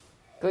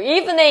Good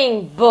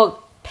evening,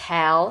 book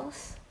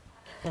pals.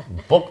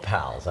 Book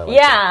pals. I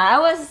like I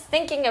was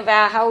thinking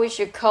about how we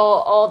should call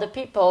all the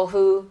people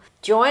who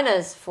join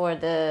us for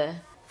the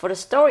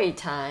story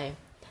time,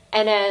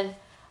 and then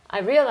I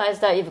realized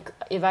that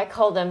if I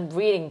call them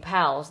reading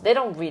pals, they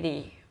don't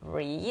really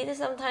read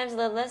sometimes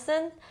the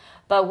lesson,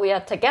 but we are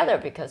together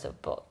because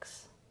of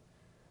books.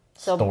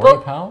 So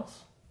Story pals?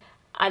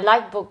 I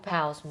like book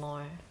pals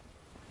more.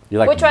 You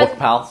like Which book one?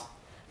 pals?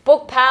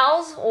 Book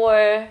pals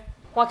or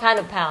what kind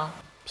of pal?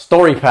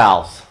 Story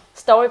pals.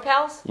 Story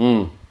pals?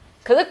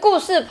 可是故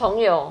事朋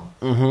友，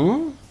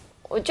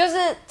我就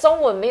是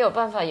中文没有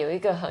办法有一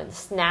个很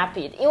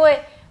snappy 的，因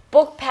为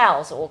book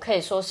pals 我可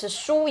以说是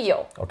书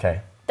友， Okay.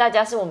 大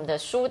家是我们的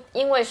书，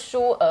因为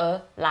书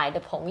而来的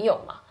朋友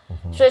嘛，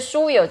所以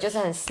书友就是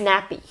很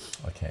snappy。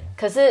 Okay.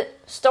 可是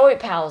story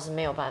pals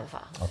没有办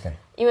法， Okay.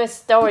 因为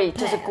story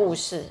就是故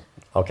事，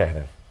 Okay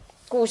then.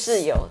 故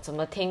事友怎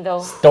么听都，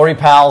 Story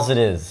pals it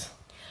is.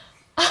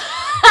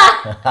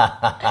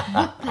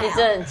 你真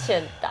的很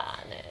欠打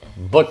呢。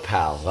 Book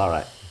pals. All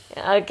right.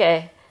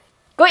 Okay.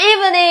 Good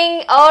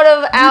evening, all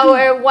of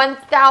our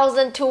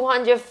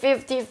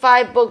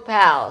 1,255 book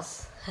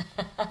pals.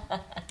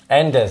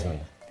 And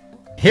Desmond.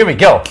 Here we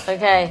go.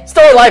 Okay.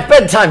 Story Life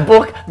Bedtime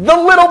Book, The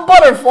Little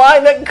Butterfly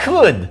That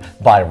Could,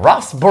 by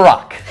Ross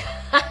Barack.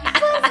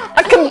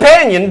 A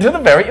companion to the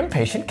very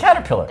impatient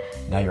caterpillar.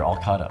 Now you're all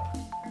caught up.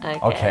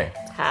 Okay.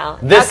 好，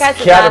 This 要开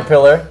始吧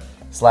caterpillar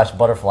 /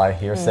 butterfly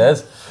here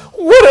says,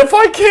 What if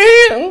I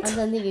can't? 按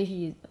照那个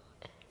句子，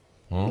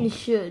你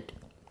should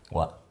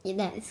What?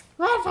 yes.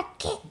 What if I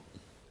can't?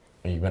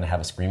 Are you going to have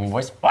a screaming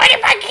voice? What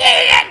if I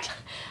can't?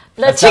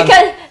 The That sounds-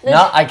 chicken.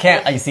 No, I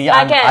can't. You see,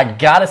 I can't. I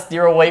gotta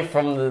steer away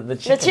from the The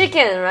chicken.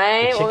 chicken,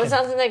 right? The chicken. 我们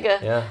上次那个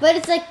Yeah. But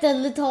it's like the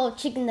little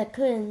chicken that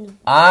couldn't.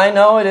 I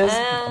know it is,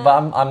 but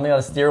I'm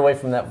gonna steer away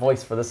from that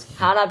voice for this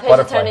好了 page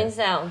butterfly. turning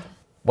sound.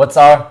 What's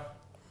our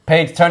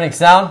page turning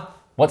sound?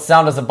 What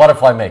sound does a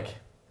butterfly make?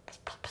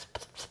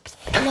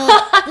 No,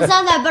 the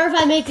sound that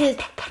butterfly makes is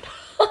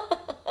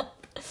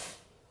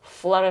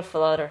Flutter,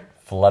 flutter,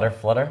 Flutter,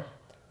 flutter,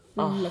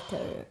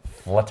 flutter.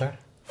 flutter.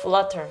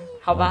 flutter.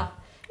 好吧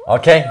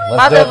Okay,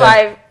 let's do it then.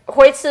 Butterfly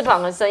挥翅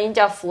膀的声音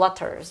叫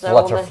flutter， 所以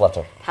我 Flutter, 们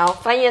flutter. 好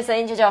翻译的声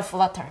音就叫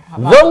flutter， 好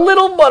吧 The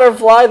little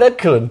butterfly that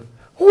could.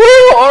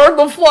 Where are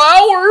the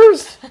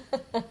flowers?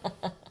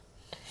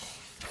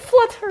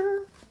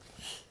 Flutter.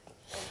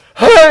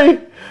 Hey,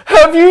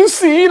 have you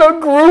seen a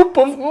group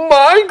of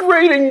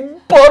migrating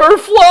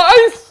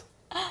butterflies?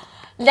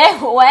 They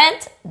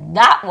went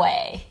that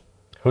way.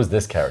 Who's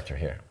this character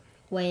here?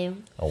 Whale.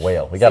 A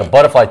whale. We got a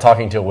butterfly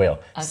talking to a whale.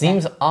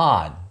 Seems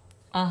odd.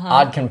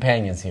 Odd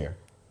companions here.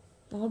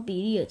 然后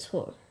比例也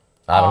错了。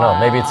 I don't know.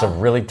 Maybe it's a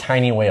really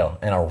tiny whale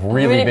and a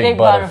really, Really big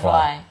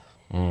butterfly.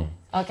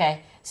 OK，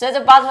所以这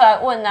butterfly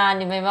问啊，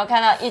你们有没有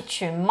看到一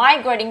群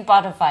migrating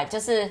butterfly， 就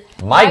是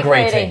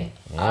Migrating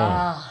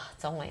啊，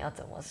中文要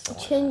怎么说？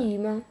迁移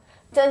吗？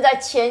正在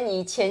迁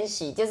移、迁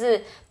徙，就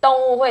是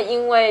动物会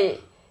因为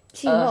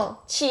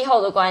气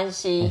候的关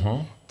系，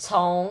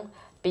从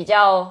比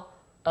较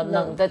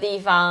冷的地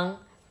方，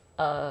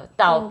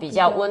到比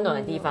较温暖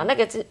的地方，那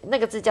个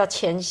字叫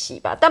迁徙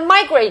吧。但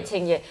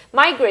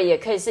migrate 也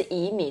可以是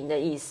移民的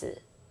意思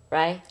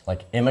 ，right？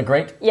 Like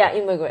immigrate? Yeah,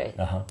 immigrate.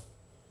 Uh-huh.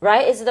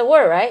 Right? It's the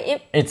word,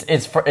 right? It's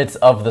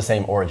of the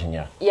same origin,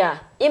 yeah. Yeah,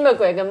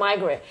 immigrate 跟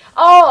migrate.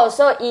 哦，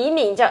所以移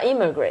民叫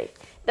immigrate，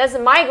 但是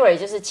migrate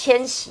就是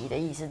迁徙的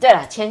意思。对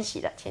了，迁徙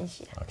的。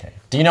 Okay.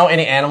 Do you know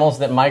any animals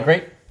that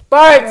migrate?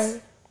 Birds,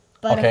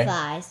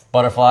 Butterflies.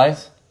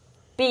 Butterflies?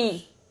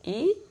 bee,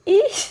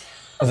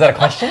 Is that a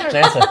question or an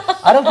answer?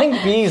 I don't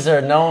think bees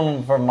are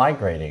known for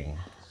migrating.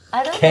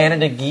 I don't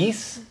Canada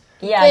geese?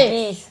 Yeah, Fish.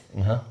 geese.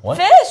 What?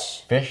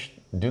 Fish. Fish?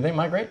 Do they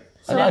migrate?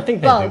 I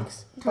think they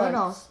Bugs.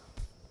 Turtles.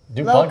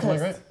 do. Do bugs Locusts.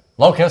 migrate?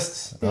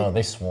 Locusts? Oh,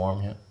 they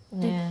swarm, yeah.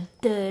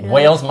 Turtles.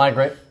 Whales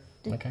migrate?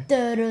 Okay.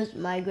 Turtles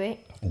migrate.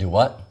 Do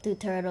what? Do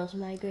turtles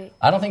migrate?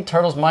 I don't think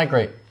turtles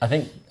migrate. I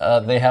think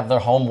they have their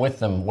home with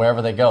them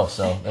wherever they go,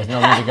 so there's no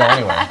need to go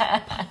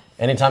anywhere.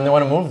 Anytime they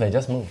want to move, they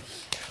just move.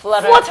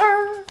 Flutter.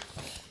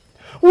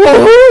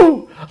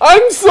 Woohoo!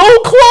 I'm so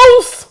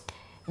close!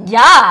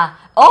 Yeah,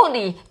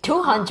 only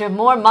 200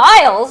 more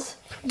miles.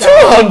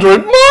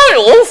 200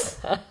 miles?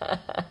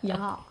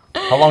 Yeah.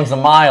 How long's a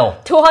mile?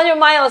 200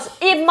 miles.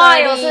 1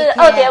 mile 是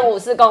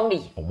 2.54 公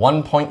里。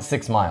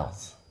 1.6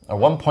 miles. Or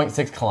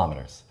 1.6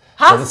 kilometers.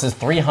 Huh? So this is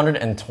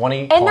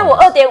 320 哎，那我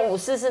kilometers.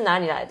 2.54是哪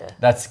里来的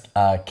That's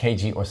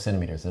kg or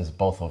centimeters. There's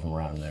both of them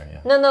around there, yeah.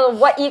 No,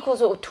 what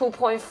equals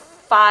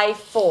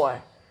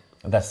 2.54?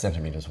 That's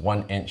centimeters.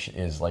 1 inch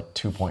is like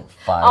 2.5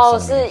哦，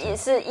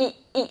 centimeters. 是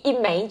一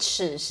枚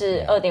尺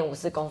是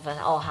 2.54 公分。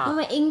哦，好。那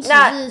么英尺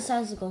那是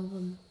30公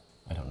分吗？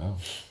 I don't know.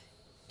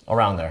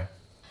 Around there.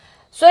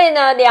 所以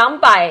呢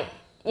，200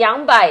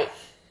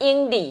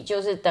英里就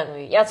是等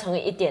于要乘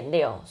以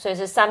 1.6， 所以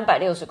是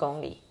360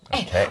公里。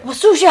Okay. 我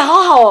数学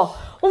好好哦，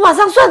我马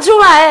上算出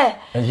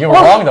来哎。 You were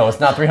wrong though. It's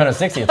not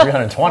 360, it's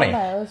 320.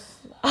 120。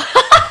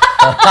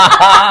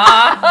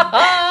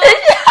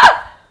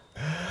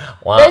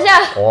等一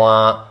下，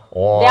哇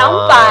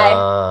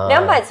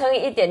200乘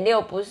以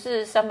 1.6 不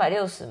是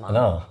360吗？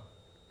 No,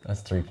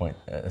 that's 320,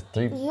 6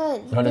 baby.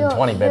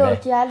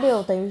 加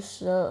6等于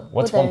12，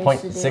 What's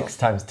 1.6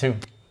 times 2?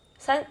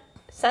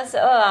 32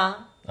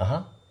啊。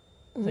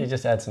So you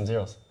just add some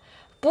zeros.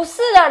 不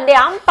是啊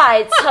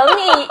，200乘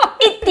以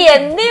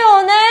 1.6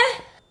 呢？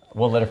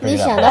 We'll let her figure 你 it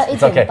想 out. 到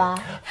It's okay.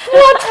 1.8，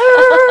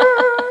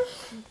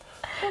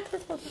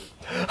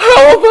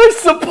 How am I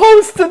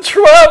supposed to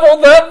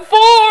travel that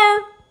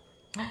far?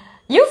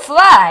 You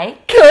fly?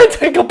 Can I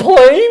take a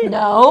plane?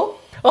 No,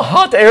 A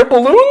hot air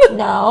balloon?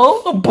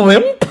 no, A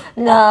blimp?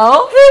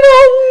 no. Then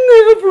I'll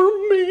never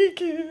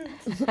make it.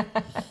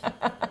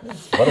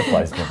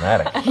 Butterfly's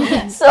dramatic.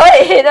 所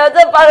以呢，这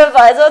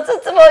butterfly 说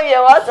这么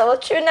远，我要怎么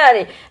去那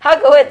里？他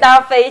可不可以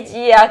搭飞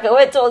机啊？可不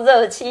可以坐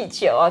热气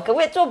球啊？可不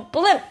可以坐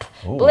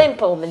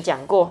blimp？blimp 我们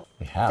讲过，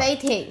 We have. 飞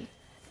艇，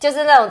就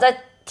是那种在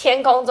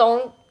天空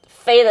中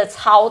飞的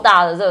超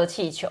大的热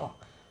气球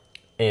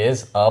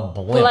Is a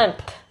blimp. blimp。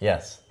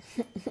 Yes.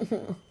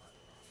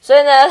 所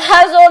以呢，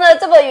他说呢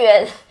这么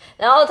远，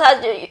然后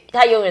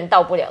他永远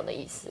到不了的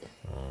意思。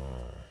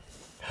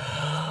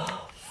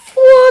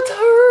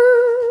Flutter.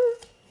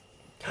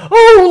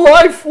 Oh,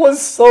 life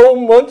was so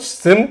much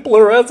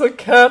simpler as a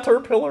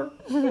caterpillar.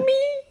 Me?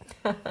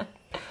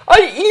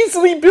 I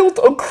easily built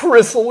a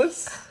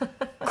chrysalis.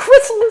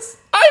 Chrysalis,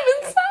 I'm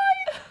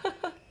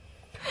inside.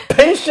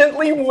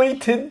 Patiently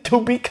waited to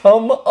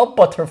become a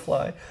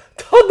butterfly.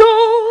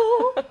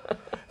 Ta-da!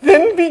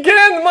 Then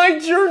began my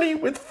journey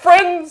with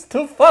friends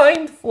to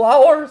find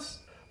flowers.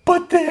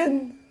 But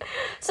then...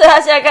 所以他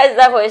现在开始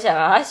在回想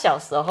啊，他小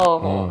时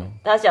候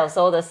他小时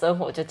候的生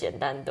活就简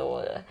单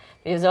多了。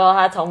比如说，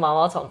他从毛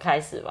毛虫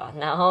开始吧，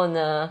然后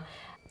呢，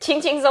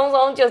轻轻松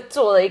松就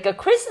做了一个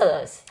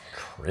chrysalis。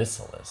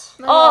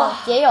 Chrysalis? 哦，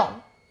蝶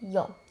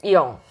蛹，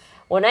蛹。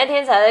我那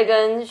天才在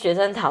跟学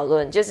生讨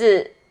论，就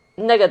是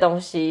那个东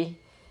西，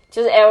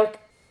就是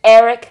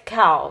Eric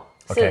Carle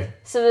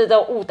是不是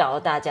都误导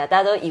了大家？大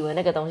家都以为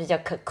那个东西叫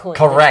cocoon。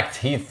 Correct.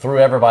 He threw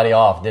everybody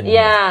off, didn't he?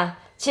 Yeah，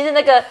 其实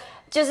那个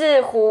就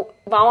是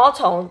毛毛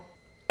虫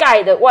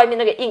盖的外面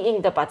那个硬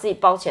硬的把自己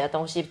包起来的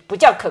东西不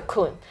叫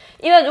cocoon，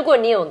 因为如果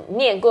你有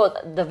念过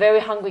The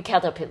Very Hungry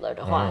Caterpillar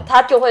的话，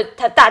它就会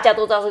大家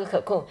都知道是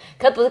个 cocoon，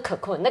 可是不是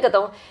cocoon， 那个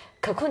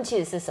cocoon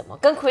其实是什么？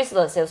跟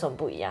chrysalis 有什么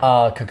不一样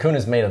？Cocoon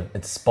is made of,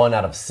 it's spun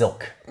out of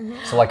silk.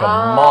 So like a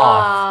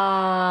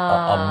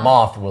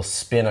moth will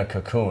spin a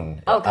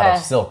cocoon out of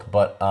silk,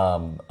 but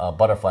a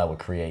butterfly will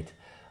create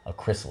a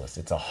chrysalis.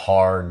 It's a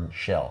hard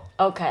shell.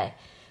 OK，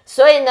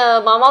 所以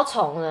呢，毛毛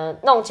虫呢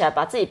弄起来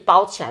把自己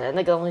包起来的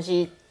那个东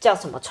西叫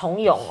什么？虫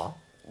蛹哦。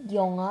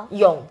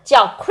蛹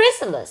叫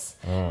chrysalis，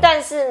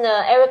但是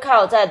呢 Eric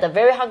Carle 在 The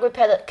Very Hungry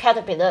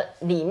Caterpillar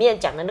里面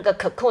讲的那个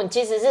cocoon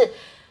其实是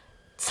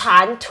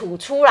蚕吐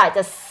出来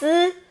的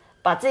丝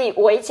把自己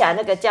围起来，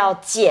那个叫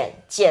茧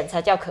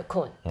才叫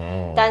cocoon，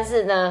但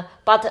是呢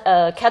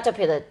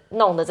Caterpillar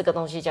弄的这个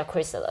东西叫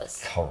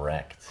chrysalis。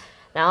 Correct。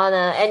 然后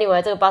呢 anyway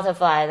这个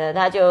butterfly 呢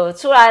它就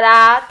出来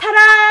啦，哒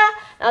啦。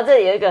然后这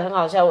里有一个很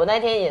好笑，我那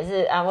天也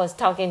是 I was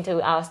talking to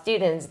our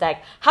students like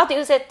how do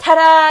you say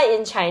ta-da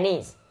in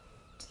Chinese?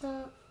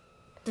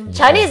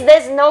 Chinese,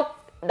 there's no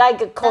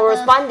like a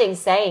corresponding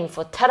saying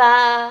for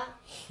ta-da.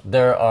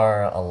 There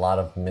are a lot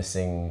of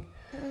missing.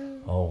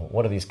 Oh,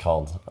 what are these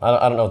called?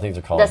 I don't know what these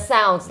are called. The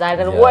sounds, like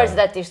the words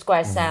that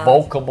describe sounds.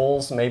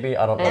 Vocables, maybe.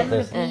 I don't know. If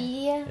there's,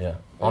 yeah. yeah,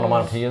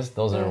 onomatopoeias.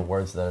 Those are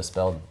words that are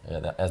spelled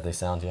as they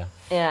sound. Yeah.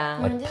 Yeah.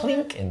 Like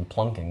plink and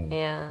plunk and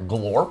Yeah.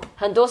 glorp.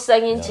 很多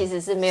声音其实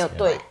是没有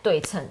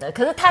对称的，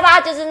可是ta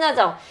da就是那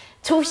种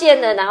出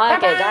现了，然后要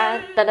给大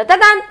家哒哒哒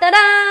哒哒哒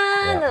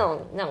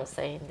那种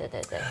声音，对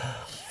对对。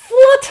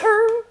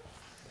Flutter.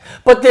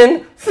 But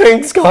then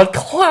things got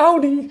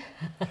cloudy.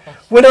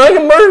 When I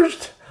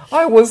emerged,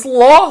 I was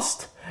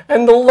lost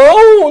and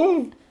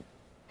alone.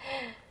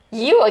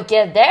 You will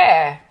get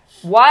there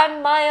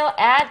 1 mile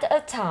at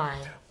a time.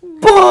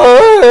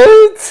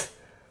 But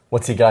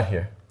what's he got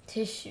here?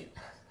 Tissue.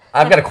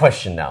 I've got a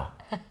question now.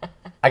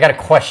 I got a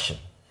question.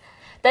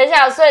 等一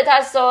下，所以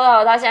他说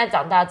到他现在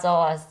长大之后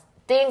啊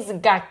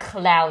 ，things got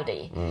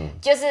cloudy，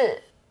就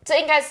是这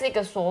应该是一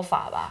个说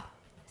法吧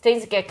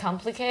 ？Things get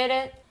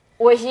complicated.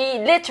 Or he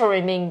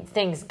literally mean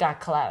things got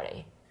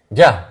cloudy.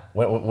 Yeah,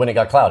 when it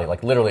got cloudy,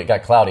 like literally it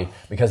got cloudy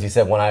because he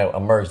said when I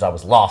emerged I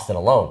was lost and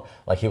alone,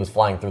 like he was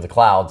flying through the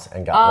clouds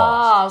and got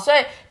lost. 哦，所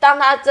以当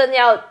他真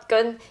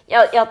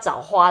要找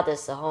花的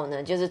时候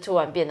呢，就是突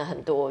然变得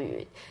很多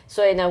云。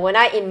所以呢 ，when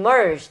I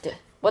emerged,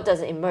 what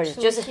does emerge？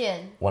 就是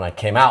when I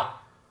came out.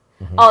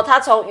 哦，他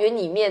从云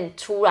里面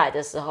出来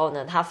的时候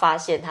呢，他发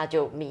现他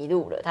就迷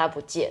路了，他不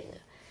见了。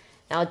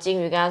然后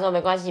金鱼跟他说：“没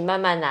关系，慢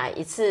慢来，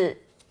一次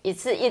一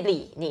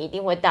里，你一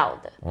定会到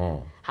的。”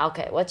好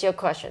 ，OK， What's your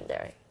question,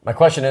 Derek? My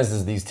question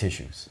is these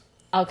tissues.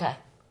 Okay.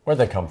 Where'd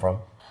they come from?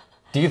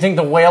 Do you think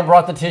the whale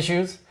brought the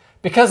tissues?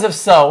 Because if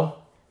so,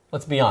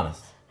 let's be honest.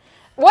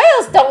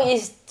 Whales don't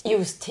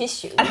use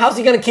tissue. And how's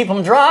he going to keep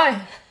them dry?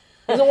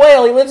 He's a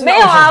whale. He lives in the 没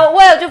有啊 ocean.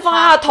 ，whale 就放在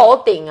他的头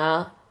顶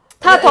啊，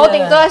他的头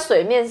顶都在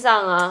水面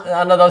上啊。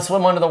No, they'll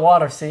swim under the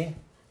water, see?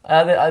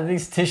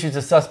 These tissues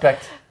are suspect.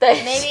 对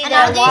Maybe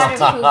they're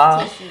waterproof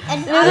tissue.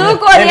 And 如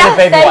果你要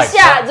等一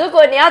下，如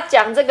果你要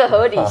讲这个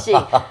合理性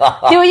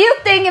 ，Do you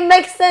think it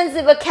makes sense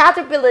if a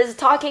caterpillar is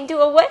talking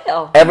to a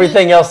whale?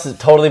 Everything else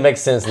totally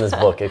makes sense in this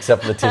book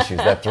except for the tissues.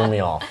 That threw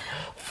me off.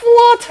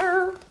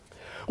 Flutter.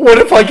 What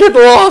if I get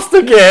lost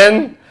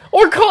again?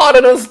 Or caught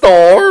in a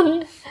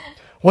storm?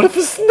 What if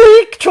a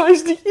snake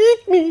tries to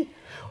eat me?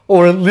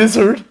 Or a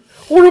lizard?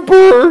 Or a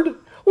bird?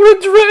 Or a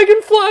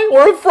dragonfly?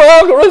 Or a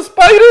frog? Or a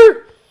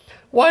spider?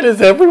 Why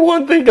does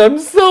everyone think I'm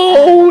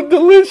so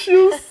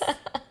delicious?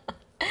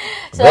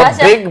 The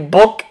big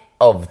book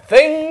of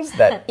things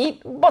that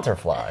eat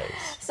butterflies.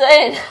 所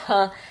以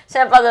呢，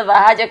现在 butterfly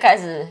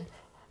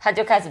他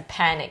就开始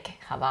panic，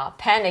 好不好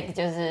 ？panic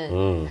就是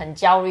很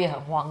焦虑、很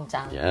慌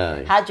张。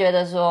Yeah. 他觉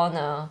得说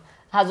呢，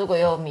他如果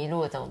又迷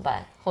路了怎么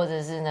办？或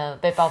者是呢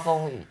被暴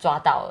风雨抓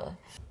到了，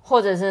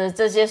或者是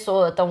这些所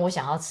有的动物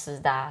想要吃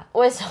它，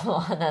为什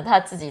么呢？他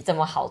自己这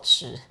么好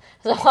吃，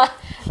所以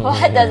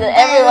why does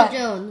everyone 就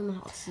有那么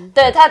好吃？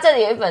对，他这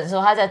里有一本书，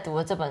他在读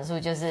的这本书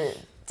就是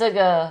这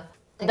个。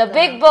The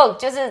Big Book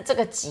就是这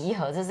个集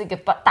合，这是一个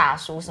大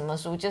书，什么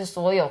书？就是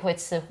所有会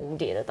吃蝴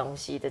蝶的东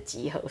西的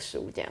集合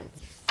书，这样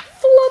子。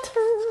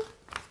Flutter.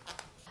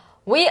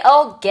 We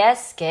all get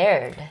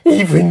scared.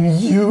 Even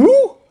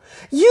you?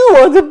 You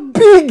are the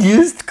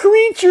biggest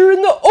creature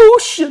in the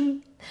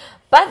ocean.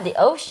 But the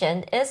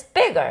ocean is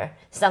bigger.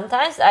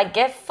 Sometimes I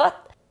get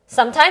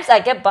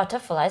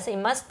butterflies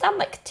in my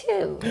stomach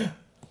too.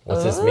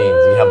 What's this mean?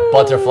 You have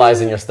butterflies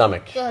in your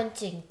stomach. 就很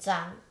紧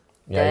张，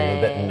 Yeah, you're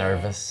a bit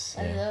nervous.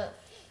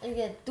 那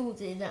个肚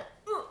子这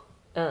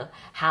样。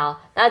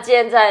好，那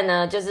现在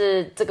呢，就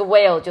是这个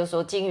whale 就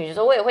说鲸鱼就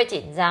说我也会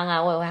紧张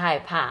啊，我也会害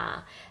怕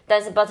啊。但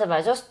是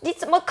butterfly 说你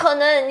怎么可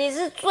能？你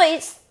是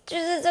就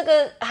是这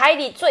个海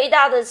里最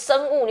大的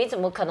生物，你怎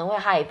么可能会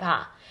害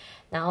怕？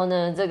然后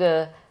呢，这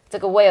个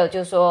whale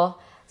就说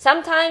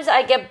Sometimes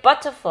I get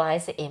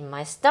butterflies in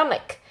my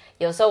stomach.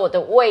 有时候我的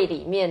胃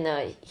里面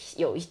呢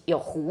也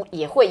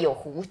会有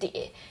蝴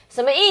蝶，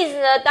什么意思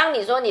呢？当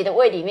你说你的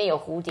胃里面有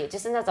蝴蝶，就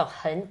是那种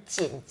很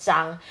紧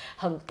张、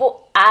很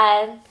不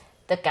安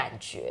的感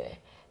觉，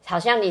好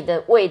像你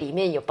的胃里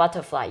面有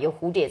butterfly， 有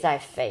蝴蝶在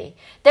飞。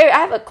There,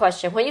 I have a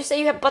question. When you say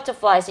you have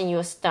butterflies in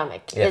your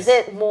stomach, Yes. is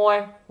it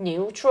more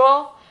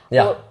neutral?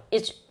 Yeah.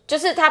 就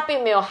是它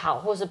并没有好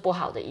或是不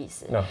好的意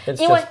思。 No,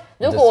 it's 因为 just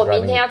如果我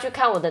明 describing 天要去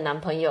看我的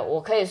男朋友，我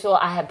可以说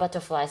I have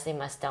butterflies in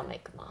my stomach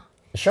吗？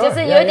 Sure. 就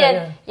是有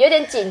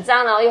点紧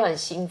张，然后又很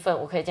兴奋，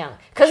我可以这样。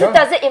可是 Sure.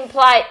 does it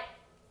imply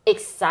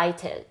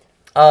excited?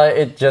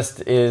 It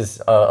just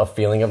is a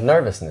feeling of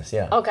nervousness,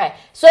 yeah. OK，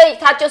 所以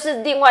它就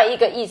是另外一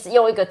个意思，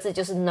用一个字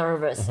就是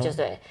nervous，、就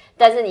对。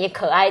但是你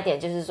可爱一点，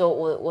就是说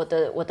我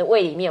的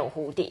胃里面有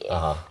蝴蝶。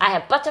I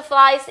have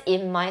butterflies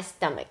in my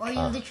stomach. Or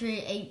you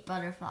literally ate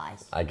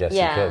butterflies. I guess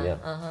Yeah. you could,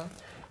 yeah.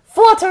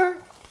 Flutter.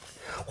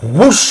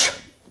 Whoosh.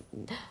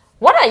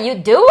 What are you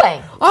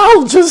doing?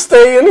 I'll just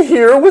stay in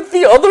here with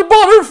the other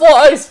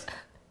butterflies.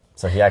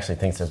 So he actually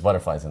thinks there's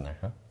butterflies in there,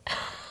 huh?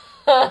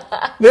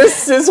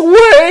 This is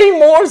way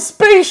more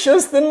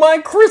spacious than my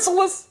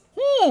chrysalis.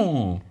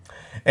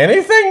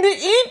 Anything to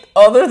eat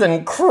other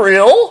than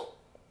krill?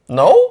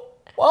 No?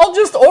 I'll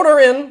just order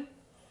in.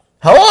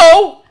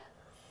 Hello?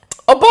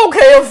 A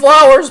bouquet of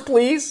flowers,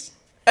 please.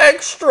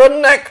 Extra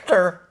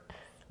nectar.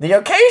 The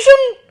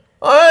occasion?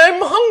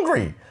 I'm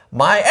hungry.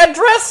 My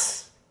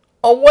address?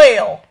 A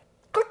whale.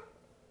 Click.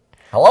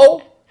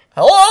 Hello?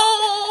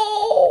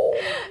 Hello?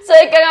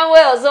 所以刚刚我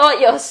有说，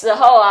有时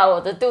候啊，我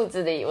的肚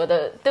子里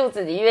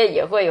面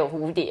也会有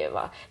蝴蝶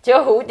嘛。结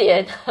果蝴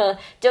蝶呢，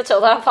就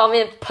从它方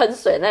面喷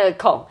水那个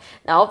孔，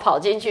然后跑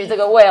进去这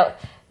个胃，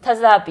它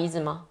是它的鼻子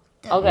吗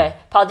？OK，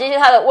 跑进去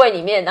它的胃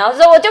里面，然后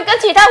说我就跟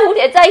其他蝴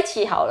蝶在一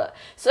起好了。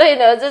所以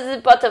呢，这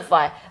是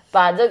butterfly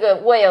把这个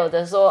whale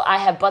的说 I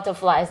have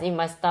butterflies in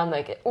my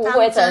stomach 误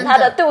会成他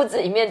的肚子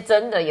里面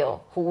真的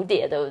有蝴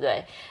蝶，对不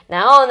对？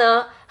然后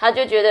呢，他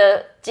就觉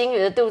得鲸鱼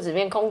的肚子里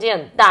面空间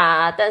很大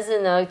啊，但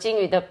是呢，鲸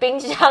鱼的冰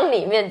箱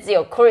里面只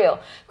有 krill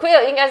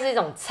应该是一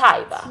种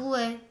菜吧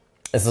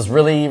？It's this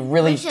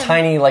really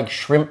tiny like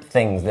shrimp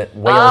things that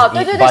哦， whales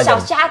对 eat 对 by 对，小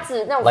the 虾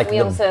子那种 like 浮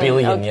游 the 生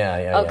billion,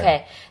 yeah.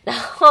 OK， 然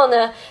后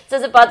呢，这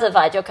只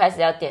butterfly 就开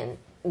始要点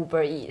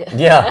Uber E 的。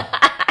Yeah.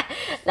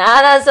 然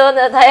后他说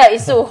呢，他要一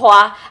束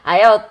花，还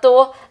要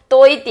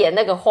多一点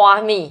那个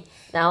花蜜。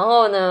然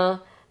后呢，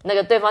那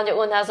个对方就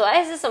问他说：“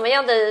哎，是什么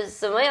样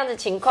的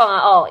情况啊？”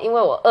哦，因为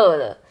我饿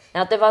了。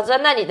然后对方说：“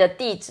那你的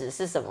地址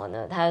是什么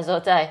呢？”他就说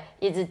在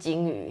一只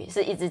鲸鱼。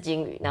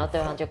然后对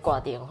方就挂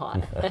电话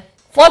了。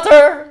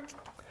Flutter!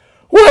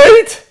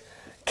 Wait!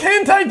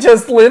 Can't I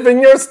just live in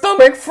your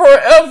stomach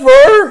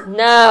forever?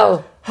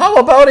 No. How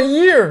about a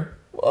year?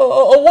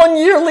 A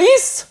 1-year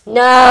lease?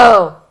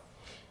 No.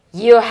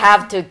 You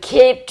have to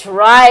keep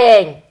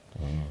trying.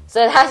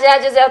 所以他现在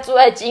就是要住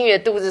在鲸鱼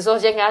的肚子，说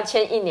先跟他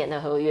签1年的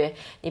合约，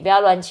你不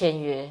要乱签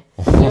约，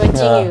因为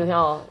鲸鱼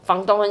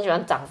房东很喜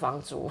欢涨房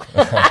租。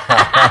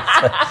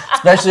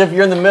Especially if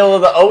you're in the middle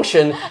of the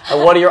ocean,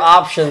 what are your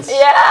options?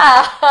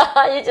 Yeah,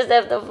 you just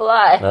have to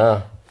fly.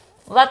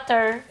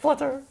 Flutter.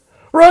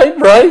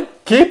 Right.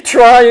 Keep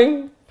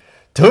trying.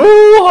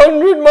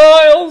 200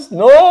 miles,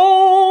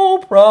 no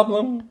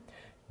problem.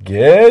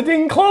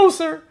 Getting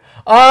closer.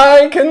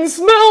 I can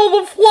smell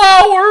the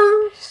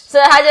flowers. 所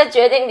以他就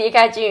决定离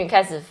开鲸鱼，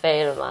开始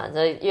飞了嘛，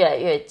就越来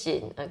越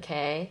近。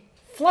OK，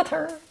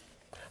 Flutter.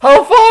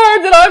 How far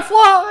did I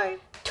fly?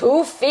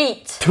 2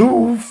 feet.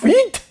 2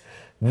 feet?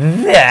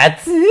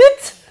 That's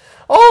it?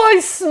 All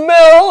I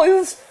smell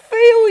is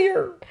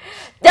failure.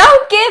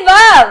 Don't give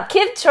up.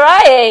 Keep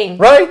trying.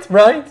 Right.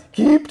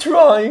 Keep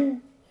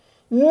trying.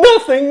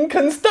 Nothing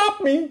can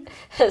stop me.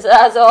 所以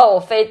他说我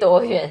飞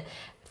多远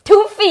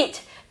？2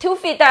 feet，2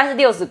 feet 大概是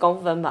60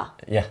公分吧，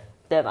 Yeah.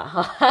 对吧？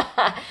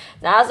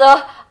然后他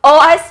说 All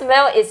I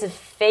smell is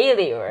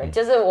failure，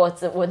 就是我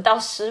只闻到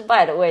失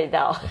败的味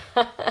道。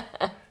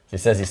He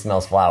says he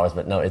smells flowers,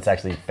 but no, it's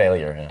actually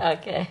failure.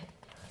 OK，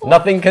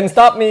 Nothing can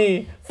stop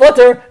me.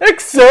 Flutter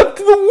except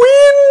the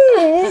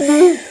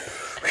wind.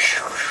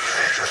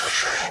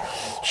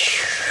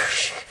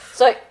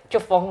 所以就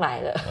风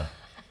来了。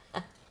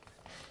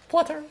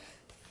Flutter.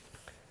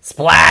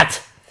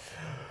 Splat.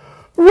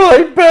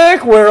 Right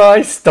back where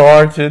I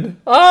started.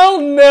 I'll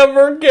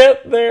never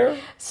get there.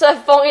 所以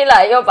风一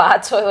来，又把它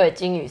吹回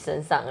鲸鱼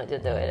身上了，就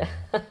对了。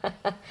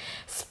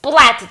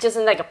Splat 就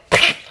是那个啪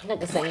那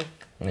个声音。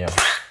Yeah.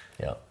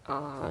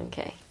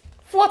 OK。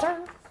 Flutter.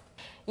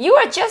 You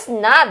are just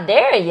not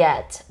there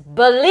yet.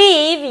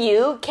 Believe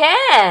you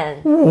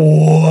can.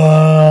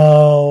 Wow.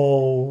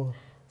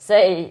 所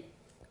以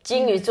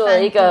鲸鱼做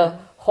了一个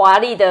华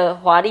丽的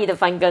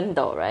翻跟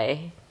斗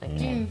 ，right？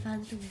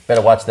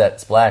 Better watch that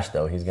splash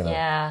though. He's gonna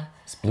Yeah.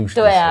 sploosh.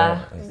 对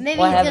啊 Maybe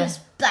What he's gonna happened?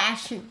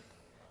 splash him.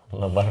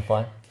 Little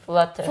butterfly.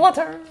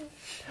 Flutter.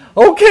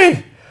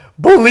 Okay.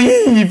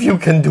 Believe you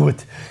can do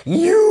it.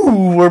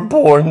 You were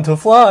born to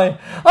fly.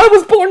 I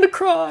was born to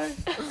cry.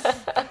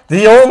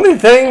 The only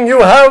thing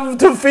you have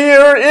to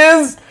fear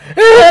is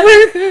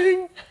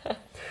everything.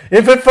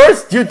 If at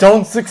first you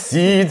don't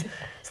succeed,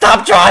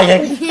 stop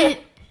trying.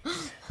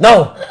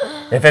 No.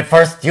 If at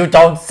first you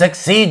don't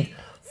succeed,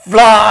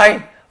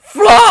 fly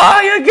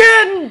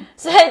again.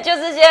 所以就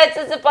是现在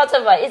这只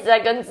butterfly 一直在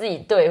跟自己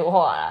对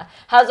话啦。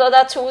他说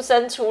他出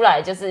生出来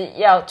就是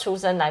要出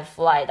生来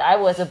fly 的。I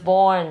was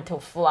born to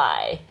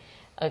fly.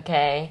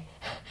 OK，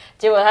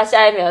 结果他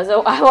下一秒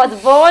说 I was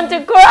born to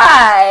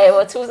cry.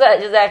 我出生来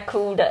就是在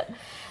哭的。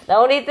The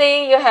only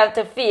thing you have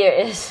to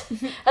fear is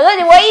他说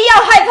你唯一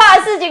要害怕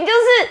的事情就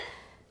是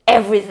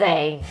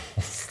everything.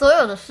 所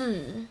有的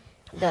事。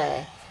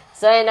对，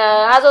所以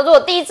呢，他说如果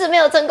第一次没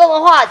有成功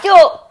的话，就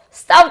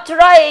stop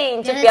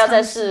trying， 就不要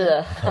再试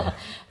了。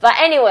But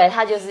anyway，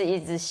 他就是一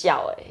直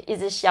笑一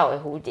直笑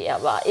蝴蝶，好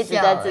不好？一直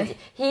在自己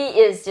 ，He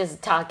is just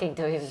talking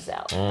to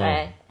himself，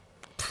 right？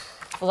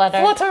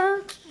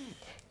 Flutter，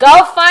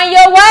 Go find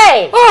your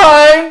way。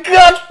 I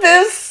got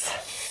this.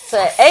 所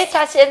以，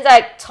他现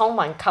在充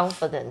满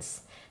confidence，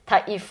 他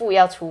一副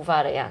要出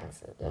发的样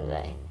子，对不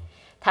对？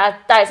他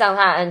戴上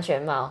他的安全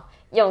帽，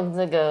用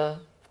这个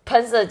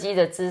喷射机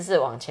的姿势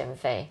往前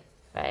飞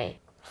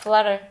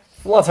，right？Flutter。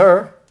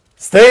 Flutter.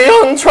 Stay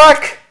on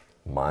track.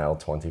 Mile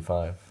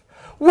 25.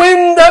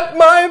 Wind at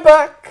my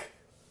back.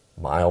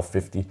 Mile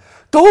 50.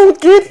 Don't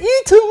get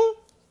eaten.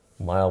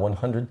 Mile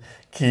 100.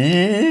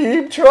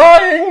 Keep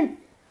trying.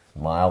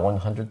 Mile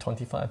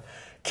 125.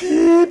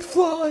 Keep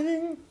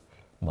flying.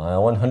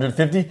 Mile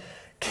 150.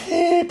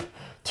 Keep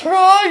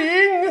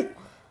trying.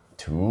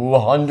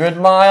 200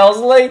 miles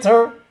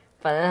later.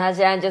 反正他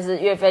现在就是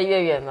越飞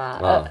越远嘛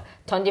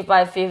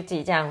，25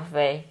 50这样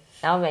飞，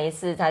然后每一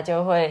次他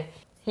就会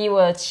 ，he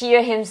will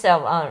cheer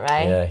himself on,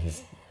 right？ Yeah,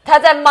 he's 他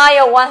在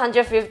mile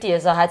 150的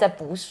时候还在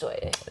补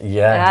水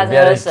yeah. 他 You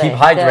gotta 喝水 keep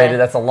hydrated. 对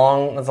That's a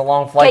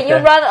long flight. Can you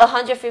there. run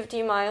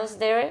 150 miles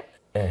there?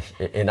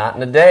 Not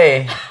in a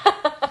day.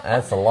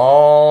 That's a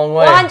long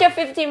way.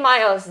 150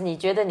 miles， 你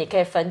觉得你可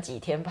以分几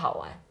天跑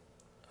完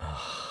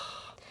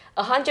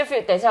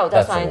？150， 等一下我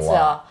再算一次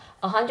哦。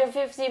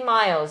150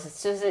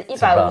 miles 就是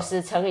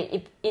150乘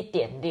以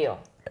1.6。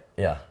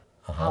Yeah.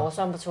 好，我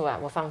算不出来，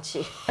我放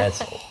弃。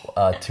That's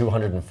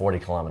 240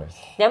 kilometers.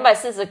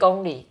 240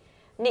公里，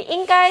你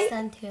应该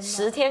3天吧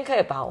10天可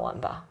以跑完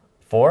吧？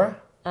 4?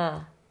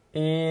 嗯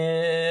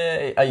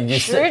Yeah. You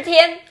 ，10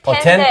天 Oh,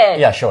 10 10? days。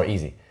 Yeah, sure,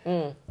 easy.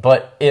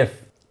 But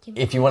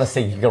if you want to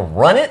say you're gonna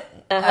run it,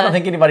 I don't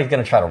think anybody's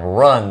gonna try to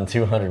run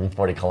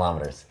 240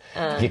 kilometers.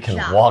 You can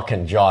Jog. walk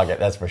and jog it,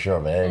 that's for sure.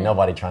 But ain't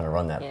nobody trying to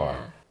run that far.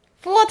 Yeah.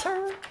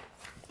 Flutter.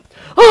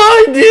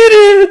 I did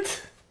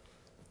it.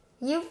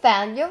 You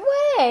found your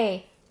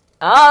way.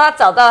 然后他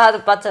找到他的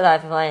butterfly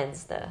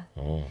plans 的。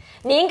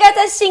你应该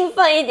再兴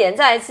奋一点，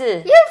再一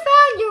次。 You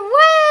found your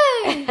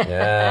way.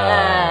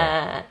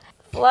 Yeah.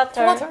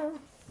 Flutter.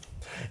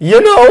 You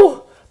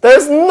know,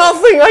 there's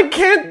nothing I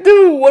can't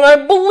do when I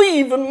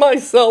believe in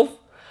myself.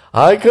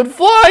 I could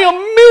fly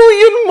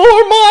 1,000,000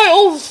 more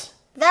miles.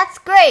 That's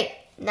great.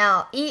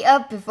 Now eat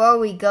up before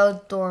we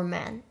go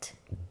dormant.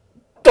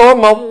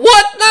 Dorma,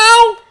 what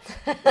now?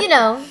 You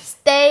know,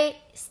 stay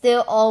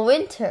still all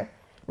winter.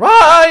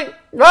 Right.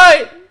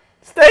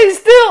 Stay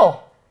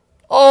still.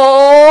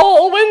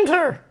 All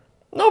winter.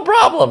 No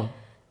problem.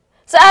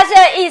 所以他现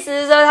在意思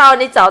是说，好，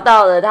你找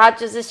到了，他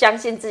就是相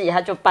信自己，他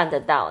就办得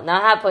到。然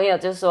后他朋友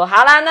就说，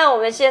好啦，那我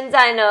们现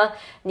在呢，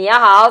你要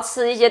好好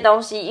吃一些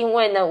东西，因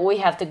为呢 we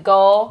have to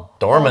go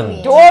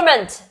Dormant.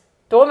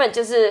 Dormant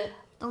就是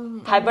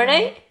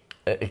hibernate.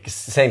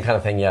 Same kind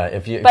of thing, yeah.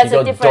 If you But it's a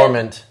go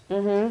different-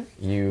 dormant,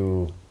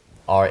 you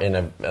are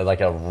in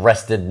like a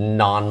rested,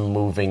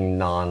 non-moving,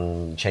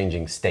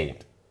 non-changing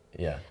state.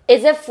 Yeah.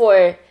 Is it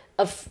for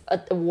a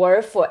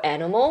word for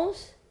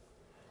animals?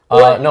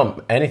 No,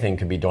 anything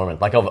could be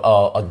dormant, like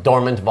a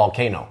dormant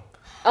volcano.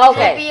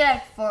 Okay.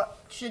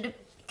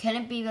 Can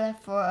it be like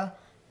for a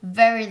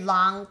very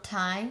long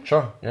time?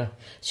 Sure, yeah.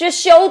 是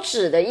休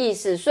止的意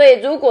思，所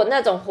以如果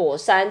那种火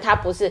山它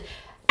不是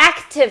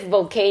active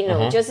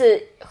volcano，、就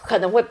是可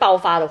能会爆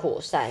发的火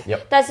山 Yep.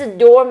 但是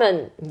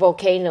dormant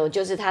volcano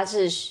就是它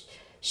是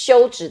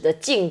休止的、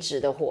静止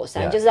的火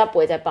山 Yeah. 就是它不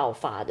会再爆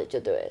发的，就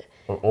对了。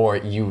Or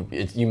you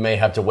may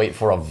have to wait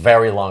for a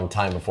very long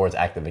time before it's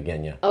active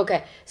again, yeah.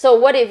 Okay, so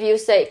what if you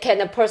say,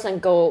 can a person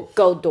go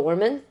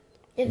dormant?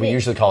 We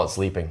usually call it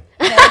sleeping.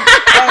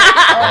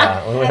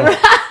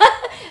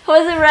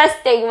 或是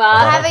resting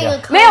吗？ Having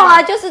a coma. 没有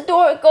啊，就是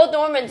go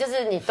dormant 就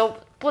是你都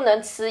不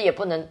能吃也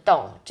不能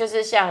动，就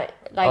是像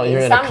like Oh,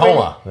 you're in in a some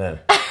coma then.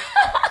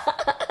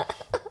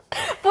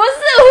 不是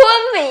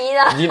昏迷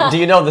啦 Do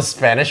you know the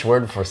Spanish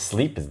word for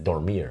sleep is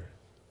dormir?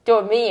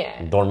 dormir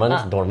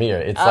Dormant, dormir.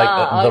 It's like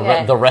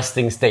okay. the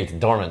resting state,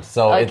 dormant.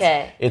 So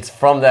Okay. it's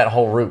from that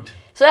whole root.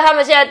 所以他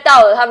们现在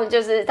到了，他们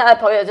就是他的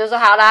朋友就说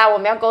好啦，我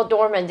们要 go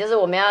dormant，就是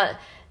我们要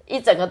一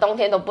整个冬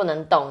天都不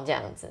能动这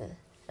样子。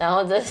然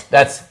后这是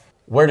That's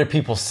where do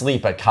people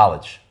sleep at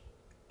college?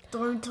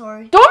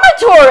 Dormitory.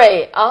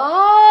 dormitory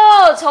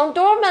哦，从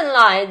dormant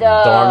来的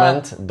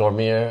Dormant,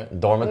 dormir,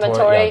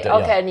 dormitory. dormitory yeah,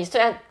 OK， 你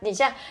虽然你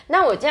现在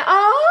那我这样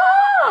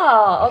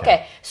哦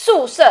OK，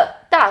 宿舍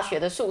大学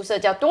的宿舍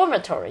叫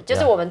dormitory， 就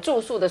是我们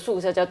住宿的宿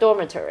舍叫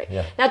dormitory，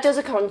 Yeah. 那就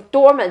是从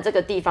dormant 这个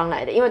地方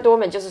来的，因为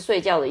dormant 就是睡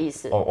觉的意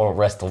思， Or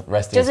resting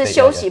就是 state,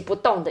 休 yeah, 息不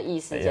动的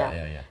意思这样。 Yeah,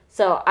 yeah, yeah.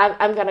 So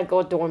I'm gonna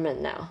go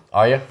dormant now.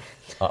 Are you?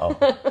 Uh-oh.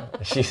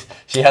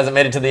 She hasn't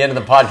made it to the end of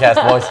the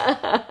podcast, boys.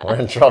 We're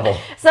in trouble.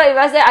 So if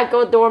I say I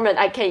go dormant,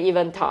 I can't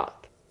even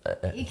talk.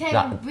 You can't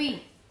Nah. even breathe.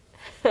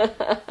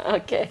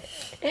 Okay.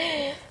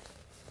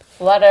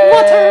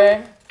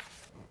 Water.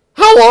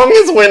 How long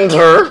is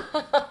winter?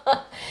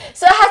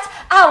 所以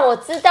我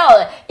知道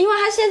了，因为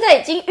他现在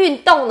已经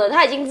运动了，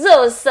他已经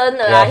热身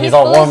了啦。 Yeah, he's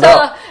all warmed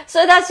up.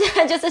 所以他现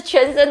在就是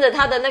全身的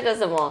他的那个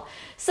什么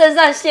肾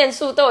上腺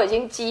素都已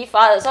经激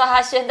发了，所以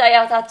他现在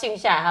要他静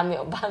下来，他没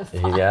有办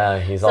法。 Yeah,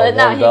 he's all 所以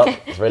now warmed up.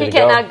 He's he ready to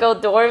cannot go.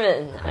 go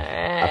dormant.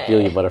 I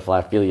feel you, butterfly.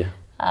 I feel you.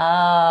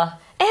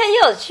 很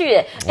有趣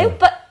耶。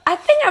But I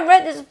think I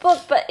read this book,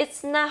 but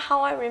it's not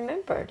how I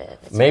remembered it.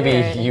 It's Maybe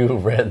weird. you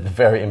read The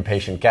Very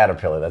Impatient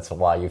Caterpillar. That's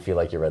why you feel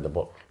like you read the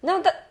book.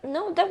 No,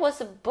 that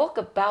was a book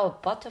about a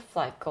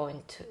butterfly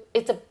going to.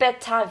 It's a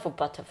bedtime for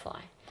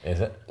butterfly.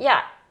 Is it?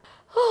 Yeah.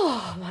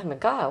 Oh my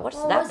god, what is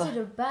What that? was it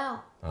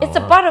about? It's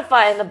a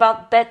butterfly and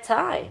about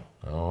bedtime.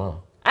 Oh.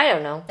 I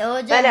don't know.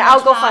 Was there But a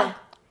I'll go hedgehog? find.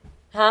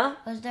 Huh?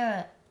 Was there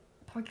a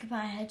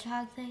porcupine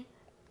hedgehog thing?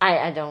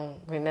 I don't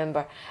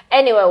remember.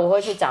 Anyway, 我会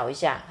去找一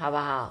下，好不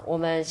好？我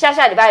们下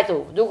礼拜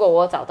读，如果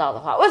我找到的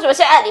话。为什么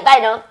下礼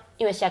拜呢？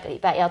因为下个礼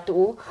拜要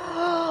读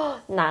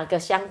哪个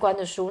相关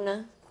的书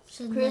呢？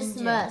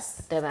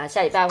 Christmas. 对吧？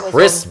下礼拜会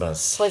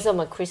Christmas. 会是我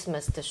们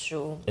Christmas 的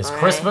书。 Is Alright.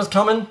 Christmas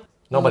coming?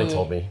 Nobody Yeah.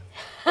 told me.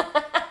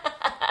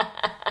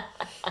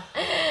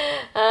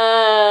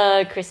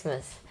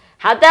 Christmas。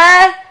好的，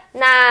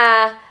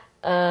那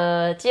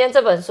今天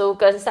这本书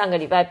跟上个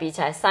礼拜比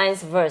起来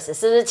 ，Science Verse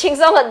是不是轻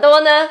松很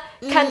多呢？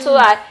看得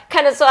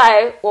出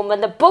来，我们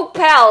的 Book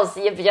Pals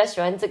也比较喜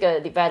欢这个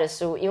礼拜的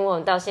书，因为我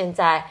们到现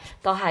在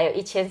都还有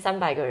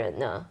1300个人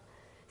呢。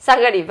上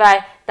个礼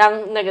拜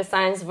当那个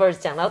Science Verse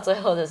讲到最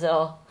后的时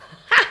候，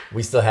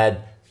 We still had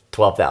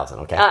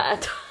 12,000, okay?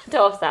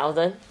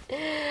 12,000。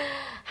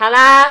好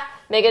啦，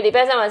每个礼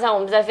拜三晚上我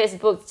们在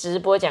Facebook 直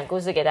播讲故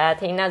事给大家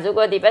听。那如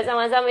果礼拜三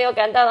晚上没有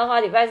赶到的话，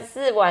礼拜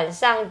四晚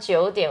上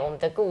9点，我们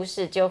的故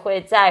事就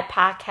会在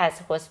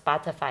Podcast 或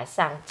Spotify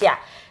上架。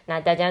那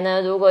大家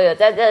呢，如果有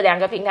在这2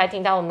个平台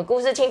听到我们故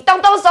事，请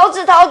动动手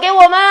指头给我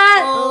们。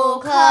5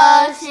颗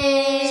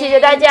星。谢谢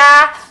大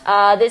家。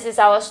This is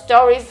our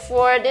story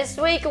for this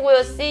week.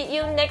 We'll see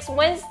you next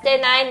Wednesday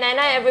night. Night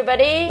night,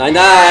 everybody. Night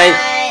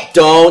night.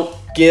 Don't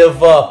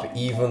give up,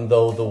 even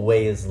though the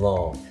way is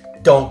long.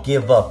 Don't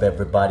give up,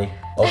 everybody.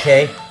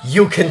 Okay?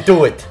 You can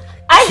do it.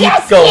 I Keep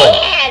just going.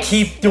 can't.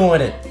 Keep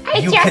doing it.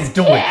 You just can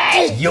do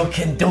can't. it. You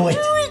can do it.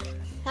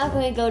 How can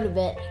we go to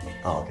bed?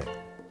 Oh, okay.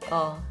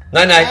 Oh,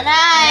 Night night. Good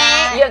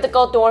night. you have to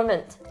go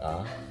dormant.